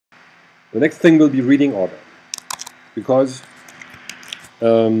The next thing will be reading order, because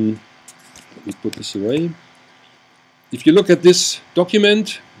let me put this away. If you look at this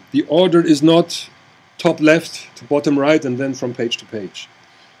document, the order is not top left to bottom right and then from page to page.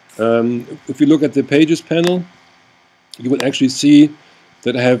 If you look at the Pages panel, you will actually see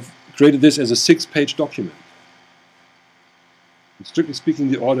that I have created this as a 6-page document. And strictly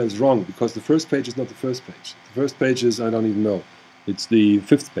speaking, the order is wrong, because the first page is not the first page. The first page is, I don't even know, it's the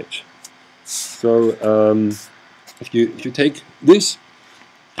 5th page. So if you take this,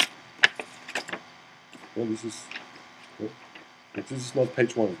 well, this is not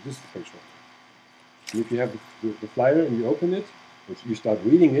page 1, this is page 1. And if you have the flyer and you open it, you start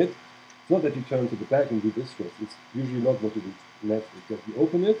reading it, it's not that you turn to the back and do this first. It's usually not what you do next. It's that you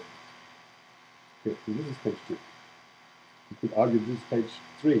open it. Okay, so this is page 2. You could argue this is page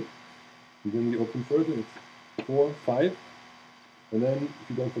 3. And then you open further, it's 4, 5. And then, if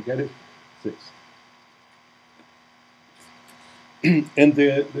you don't forget it, 6. And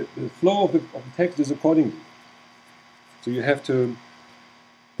the flow of the text is accordingly. So you have to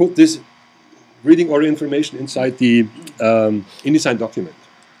put this reading order information inside the InDesign document.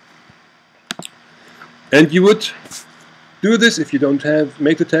 And you would do this if you don't have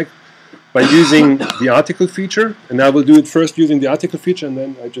MadeToTag by using the article feature. And I will do it first using the article feature, and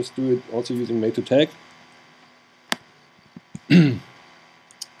then I just do it also using MadeToTag.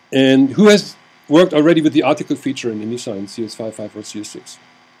 And who has worked already with the article feature in InDesign, CS5, 5, or CS6? A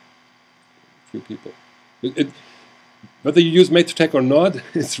few people. Whether you use MadeToTag or not,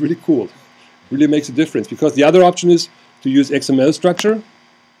 it's really cool. It really makes a difference, because the other option is to use XML structure.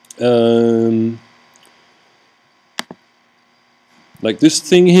 Like this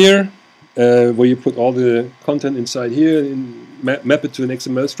thing here, where you put all the content inside here and map it to an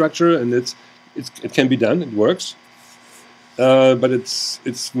XML structure, and it can be done, it works. But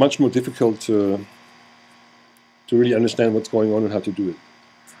it's much more difficult to really understand what's going on and how to do it.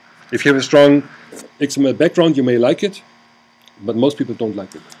 If you have a strong XML background, you may like it, but most people don't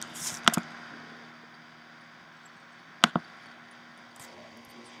like it.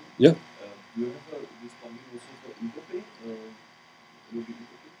 Yeah? Do you have this plugin also for InCopy?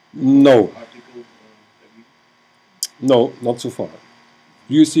 No. No, not so far.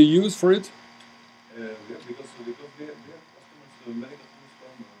 Do you see use for it? Because we have customers, many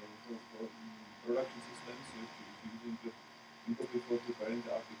customers for production systems using InCopy for preparing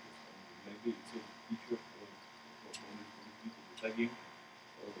the articles. And maybe it's a feature for people, the tagging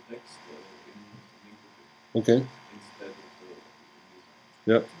or the text in InCopy. Okay. Instead of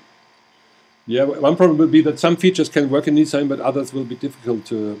yeah. Yeah, one problem will be that some features can work in InDesign, but others will be difficult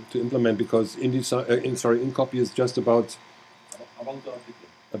to implement, because InCopy is just about the article.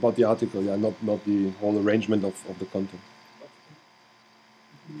 About the article, yeah, not the whole arrangement of the content.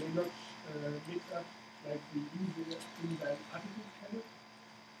 You may not mix up like the InDesign articles panel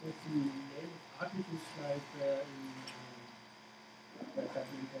with the name of articles like for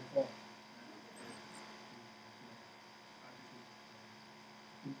example, in form.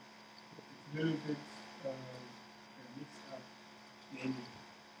 It's a little bit mixed up naming.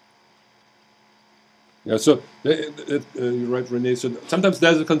 Yeah, so you're right, René. So sometimes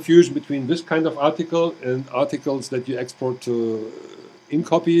there's a confusion between this kind of article and articles that you export to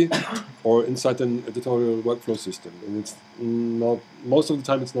InCopy or inside an editorial workflow system, and it's not, most of the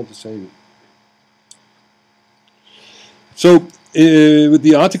time it's not the same. So with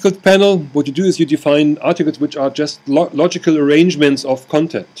the articles panel, what you do is you define articles which are just logical arrangements of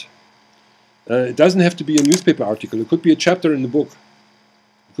content. It doesn't have to be a newspaper article. It could be a chapter in the book.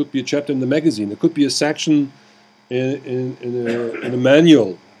 It could be a chapter in the magazine. It could be a section in a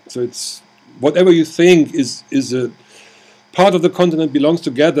manual. So it's whatever you think is a part of the content that belongs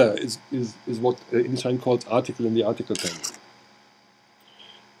together is what InDesign calls article in the article panel.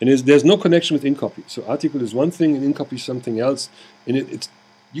 And there's no connection with InCopy. So article is one thing and InCopy is something else. And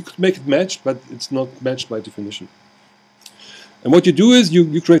you could make it match, but it's not matched by definition. And what you do is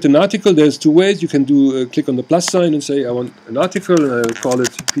you create an article. There's two ways. You can do click on the plus sign and say I want an article, and I'll call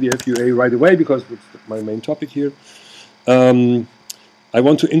it PDF UA right away because it's my main topic here. I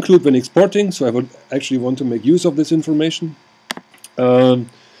want to include when exporting, so I would actually want to make use of this information. And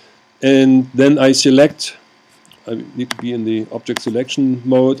then I select, I need to be in the object selection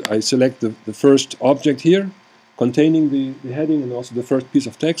mode. I select the first object here containing the heading and also the first piece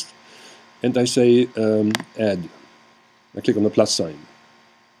of text, and I say add. I click on the plus sign.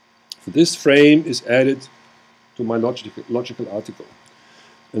 So this frame is added to my logical article.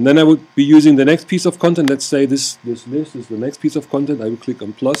 And then I would be using the next piece of content. Let's say this list is the next piece of content. I will click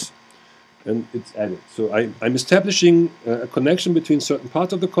on plus, and it's added. So I'm establishing a connection between certain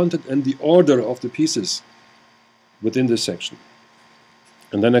parts of the content and the order of the pieces within this section.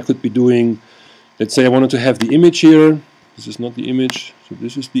 And then I could be doing, let's say I wanted to have the image here. This is not the image, so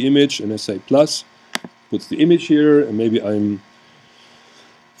this is the image, and I say plus, puts the image here, and maybe I'm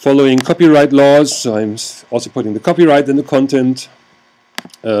following copyright laws, so I'm also putting the copyright in the content.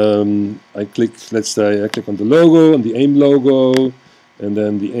 I click, let's say I click on the logo, on the AIM logo, and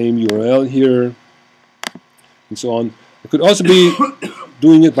then the AIM URL here, and so on. I could also be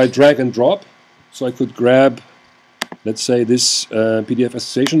doing it by drag and drop, so I could grab, let's say, this PDF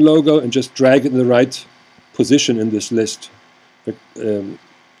Association logo and just drag it in the right position in this list. But,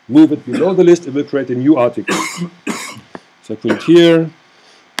 move it below the list, it will create a new article. So I put it here,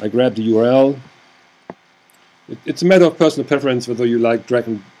 I grab the URL. It's a matter of personal preference whether you like drag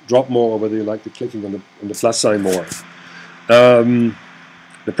and drop more or whether you like the clicking on the plus sign more.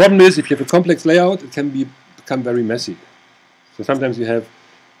 The problem is, if you have a complex layout, it can become very messy. So sometimes you have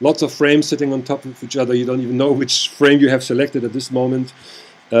lots of frames sitting on top of each other. You don't even know which frame you have selected at this moment.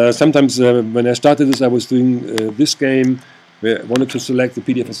 Sometimes when I started this, I was doing this game where I wanted to select the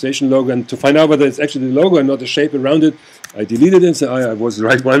PDF Association logo, and to find out whether it's actually the logo and not the shape around it, I deleted it and said, oh, I was the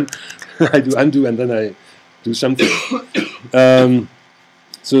right one. I do undo, and then I do something.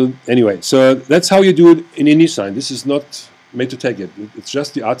 So anyway, so that's how you do it in InDesign. This is not MadeToTag yet. It's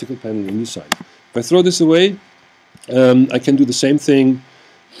just the article panel in InDesign. If I throw this away, I can do the same thing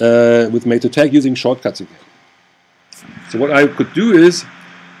with MadeToTag using shortcuts again. So what I could do is,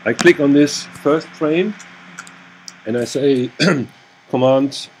 I click on this first frame, and I say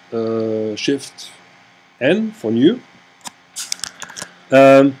Command Shift N for new.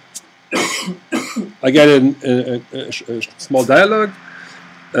 I get a small dialog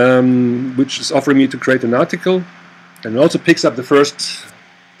which is offering me to create an article, and it also picks up the first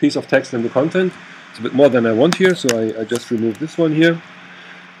piece of text in the content. It's a bit more than I want here, so I just remove this one here,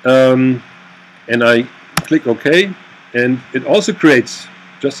 and I click OK, and it also creates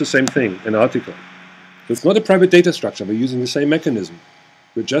just the same thing, an article. So it's not a private data structure, we're using the same mechanism.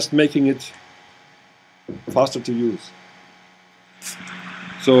 We're just making it faster to use.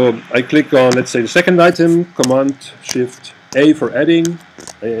 So I click on, let's say, the second item, Command Shift A for adding.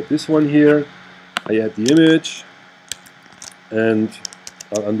 I add this one here, I add the image, and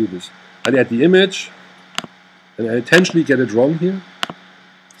I'll undo this. I add the image, and I intentionally get it wrong here.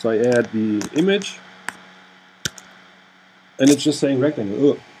 So I add the image, and it's just saying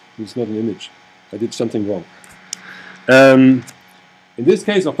rectangle. Oh, it's not an image. I did something wrong. In this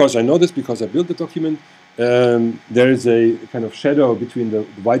case, of course, I know this because I built the document. There is a kind of shadow between the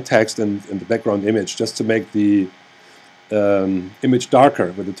white text and the background image, just to make the image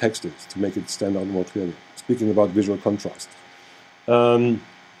darker where the text is, to make it stand out more clearly. Speaking about visual contrast. And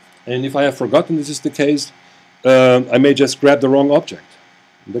if I have forgotten this is the case, I may just grab the wrong object.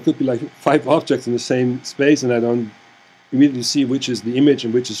 There could be like 5 objects in the same space, and I don't immediately see which is the image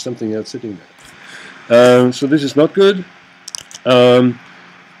and which is something else sitting there. So this is not good. And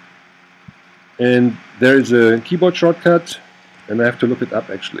there is a keyboard shortcut, and I have to look it up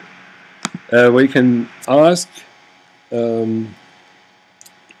actually, where you can ask InDesign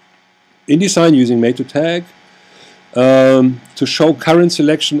using MadeToTag to show current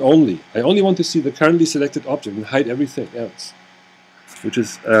selection only. I only want to see the currently selected object and hide everything else, which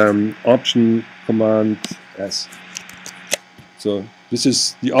is Option Command S. So this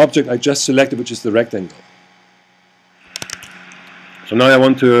is the object I just selected, which is the rectangle. So now I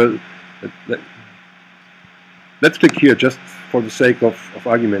want to let's click here just for the sake of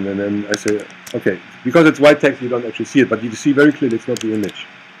argument, and then I say, okay, because it's white text, you don't actually see it, but you see very clearly it's not the image.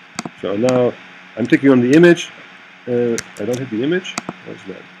 So now I'm clicking on the image. I don't hit the image. What's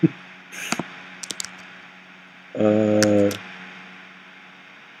that?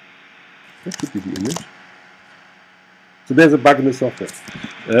 That could be the image. So there's a bug in the software.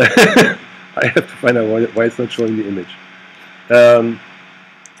 I have to find out why it's not showing the image.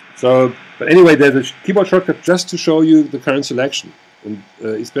 But anyway, there's a keyboard shortcut just to show you the current selection, and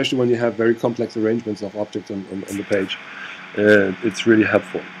especially when you have very complex arrangements of objects on the page. It's really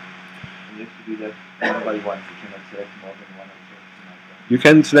helpful. And you have to do that one by one. You cannot select more than one object. You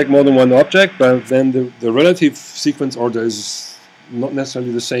can select more than one object, but then the relative sequence order is not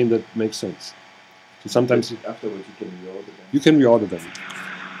necessarily the same. That makes sense. So sometimes afterwards you can reorder them. You can reorder them.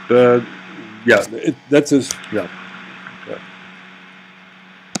 But yeah, that's a yeah.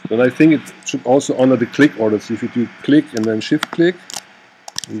 But I think it should also honor the click order. So if you do click and then shift click,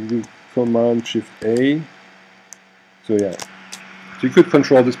 and you do Command Shift A. So yeah. So you could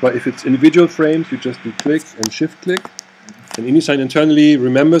control this by, if it's individual frames, you just do click and shift click. And InDesign internally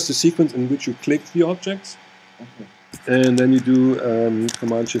remembers the sequence in which you click the objects. Okay. And then you do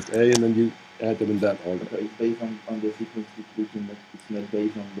Command-Shift-A, and then you add them in that order. So it's based on the sequence you click in, it's not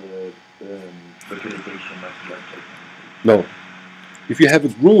based on the localization of the object. No. If you have a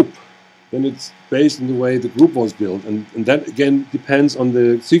group, then it's based on the way the group was built. And that, again, depends on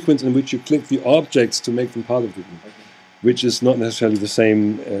the sequence in which you click the objects to make them part of the group, Okay. which is not necessarily the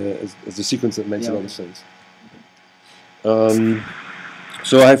same as the sequence that makes a lot of sense.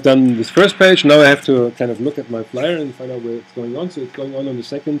 So I've done this first page. Now I have to kind of look at my flyer and find out where it's going on. So it's going on the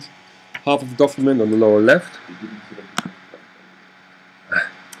second half of the document on the lower left.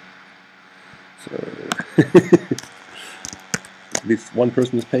 So at least one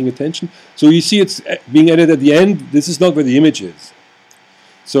person is paying attention. So you see it's being added at the end. This is not where the image is.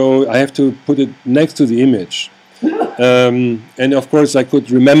 So I have to put it next to the image. And of course I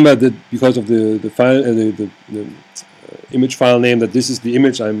could remember that because of the file, the image file name, that this is the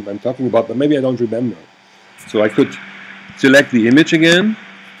image I'm talking about, but maybe I don't remember. So I could select the image again,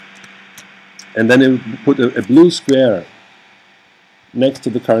 and then it would put a blue square next to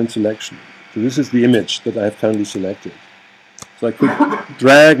the current selection. So this is the image that I have currently selected. So I could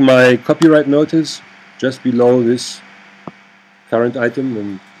drag my copyright notice just below this current item,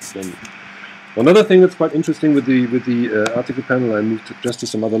 and then one other thing that's quite interesting with the article panel, I moved just to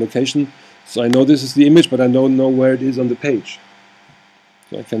some other location. So I know this is the image, but I don't know where it is on the page.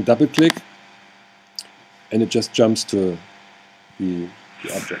 So I can double click, and it just jumps to the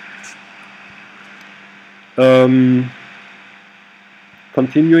object.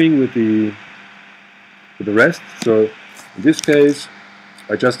 Continuing with the rest. So in this case,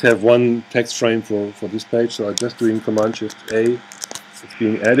 I just have one text frame for this page. So I'm just doing Command-Shift-A. It's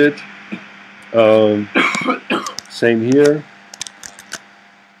being added. Same here.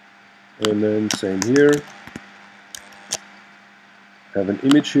 And then same here. I have an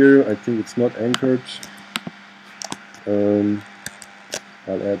image here. I think it's not anchored. I'll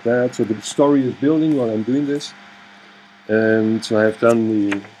add that. So the story is building while I'm doing this. And so I have done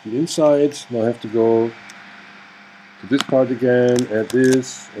the inside. Now I have to go to this part again, add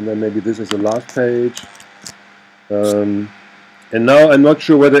this, and then maybe this is the last page. And now I'm not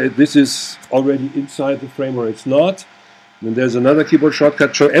sure whether this is already inside the frame or it's not. Then there's another keyboard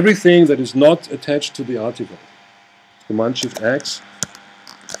shortcut, show everything that is not attached to the article. Command-Shift-X.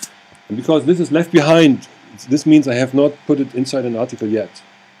 And because this is left behind, this means I have not put it inside an article yet.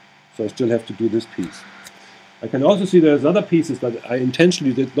 So I still have to do this piece. I can also see there's other pieces that I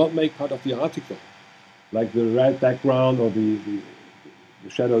intentionally did not make part of the article, like the red background or the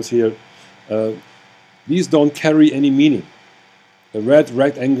shadows here. These don't carry any meaning. A red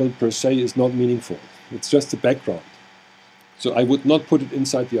rectangle per se is not meaningful. It's just a background. So I would not put it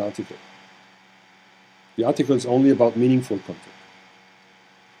inside the article. The article is only about meaningful content.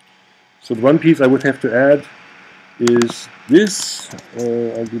 So the one piece I would have to add is this.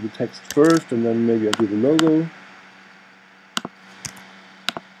 I'll do the text first, and then maybe I'll do the logo.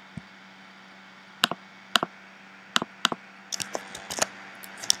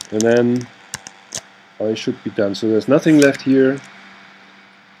 And then I should be done. So there's nothing left here.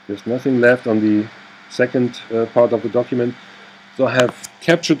 There's nothing left on the second part of the document. So I have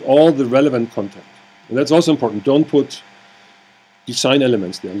captured all the relevant content. And that's also important. Don't put design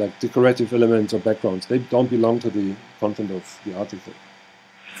elements there, like decorative elements or backgrounds. They don't belong to the content of the article.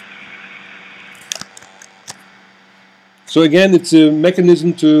 So again, it's a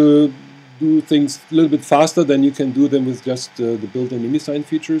mechanism to do things a little bit faster than you can do them with just the built-in InDesign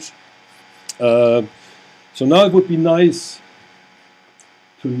features. So now it would be nice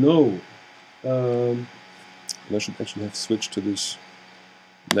to know. I should actually have switched to this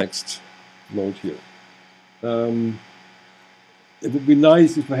next mode here. It would be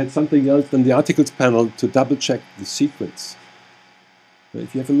nice if I had something else than the articles panel to double check the sequence.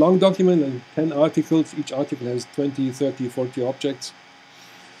 If you have a long document and 10 articles, each article has 20, 30, 40 objects,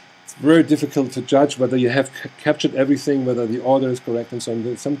 it's very difficult to judge whether you have captured everything, whether the order is correct and so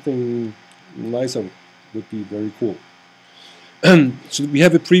on. Something nicer would be very cool. So we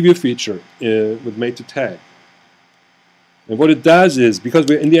have a preview feature with MadeToTag. And what it does is, because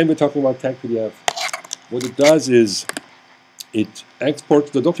in the end we're talking about tag PDF, what it does is it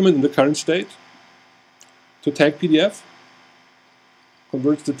exports the document in the current state to tag PDF,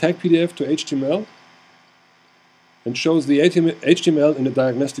 converts the tag PDF to HTML, and shows the HTML in a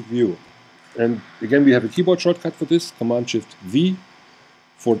diagnostic view. And again, we have a keyboard shortcut for this, Command-Shift-V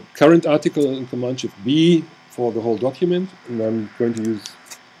for current article and Command-Shift-B for the whole document. And I'm going to use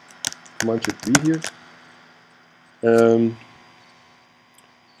Command-Shift-V here. And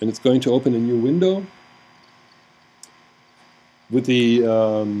it's going to open a new window. with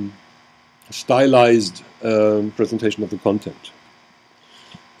the stylized presentation of the content.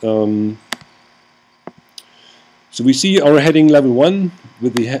 So we see our heading level 1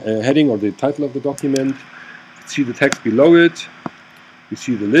 with the heading or the title of the document. We see the text below it. We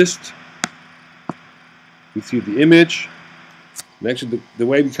see the list. We see the image. And actually, the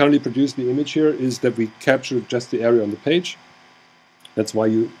way we currently produce the image here is that we capture just the area on the page. That's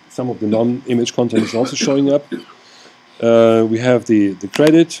why some of the non-image content is also showing up. We have the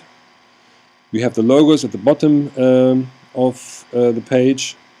credit. We have the logos at the bottom of the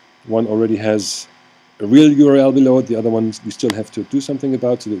page. One already has a real URL below it. The other one we still have to do something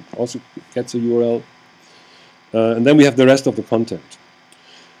about, so it also gets a URL. And then we have the rest of the content.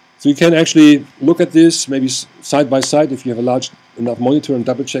 So you can actually look at this maybe side by side if you have a large enough monitor and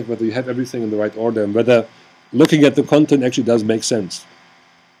double check whether you have everything in the right order and whether looking at the content actually does make sense.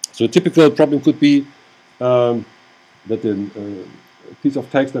 So a typical problem could be that a piece of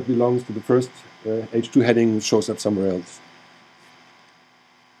text that belongs to the first H2 heading shows up somewhere else.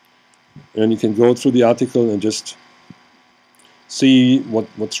 And you can go through the article and just see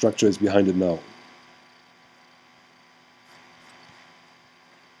what structure is behind it now.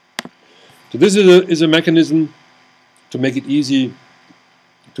 So this is a mechanism to make it easy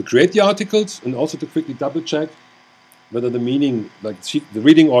to create the articles and also to quickly double check whether the meaning, like the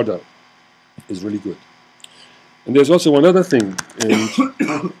reading order, is really good. And there's also one other thing.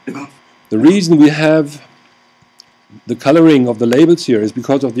 And the reason we have the coloring of the labels here is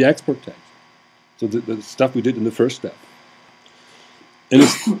because of the export tag. So the stuff we did in the first step. And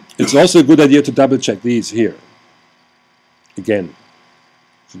it's also a good idea to double check these here. Again.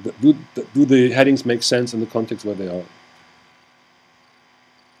 So do the headings make sense in the context where they are?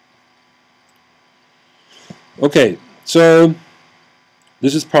 Okay, so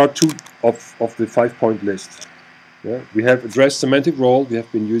this is part 2 of the 5-point list. Yeah? We have addressed semantic role. We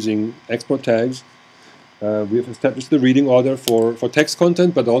have been using export tags. We have established the reading order for text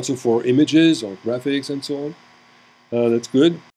content, but also for images or graphics and so on. That's good.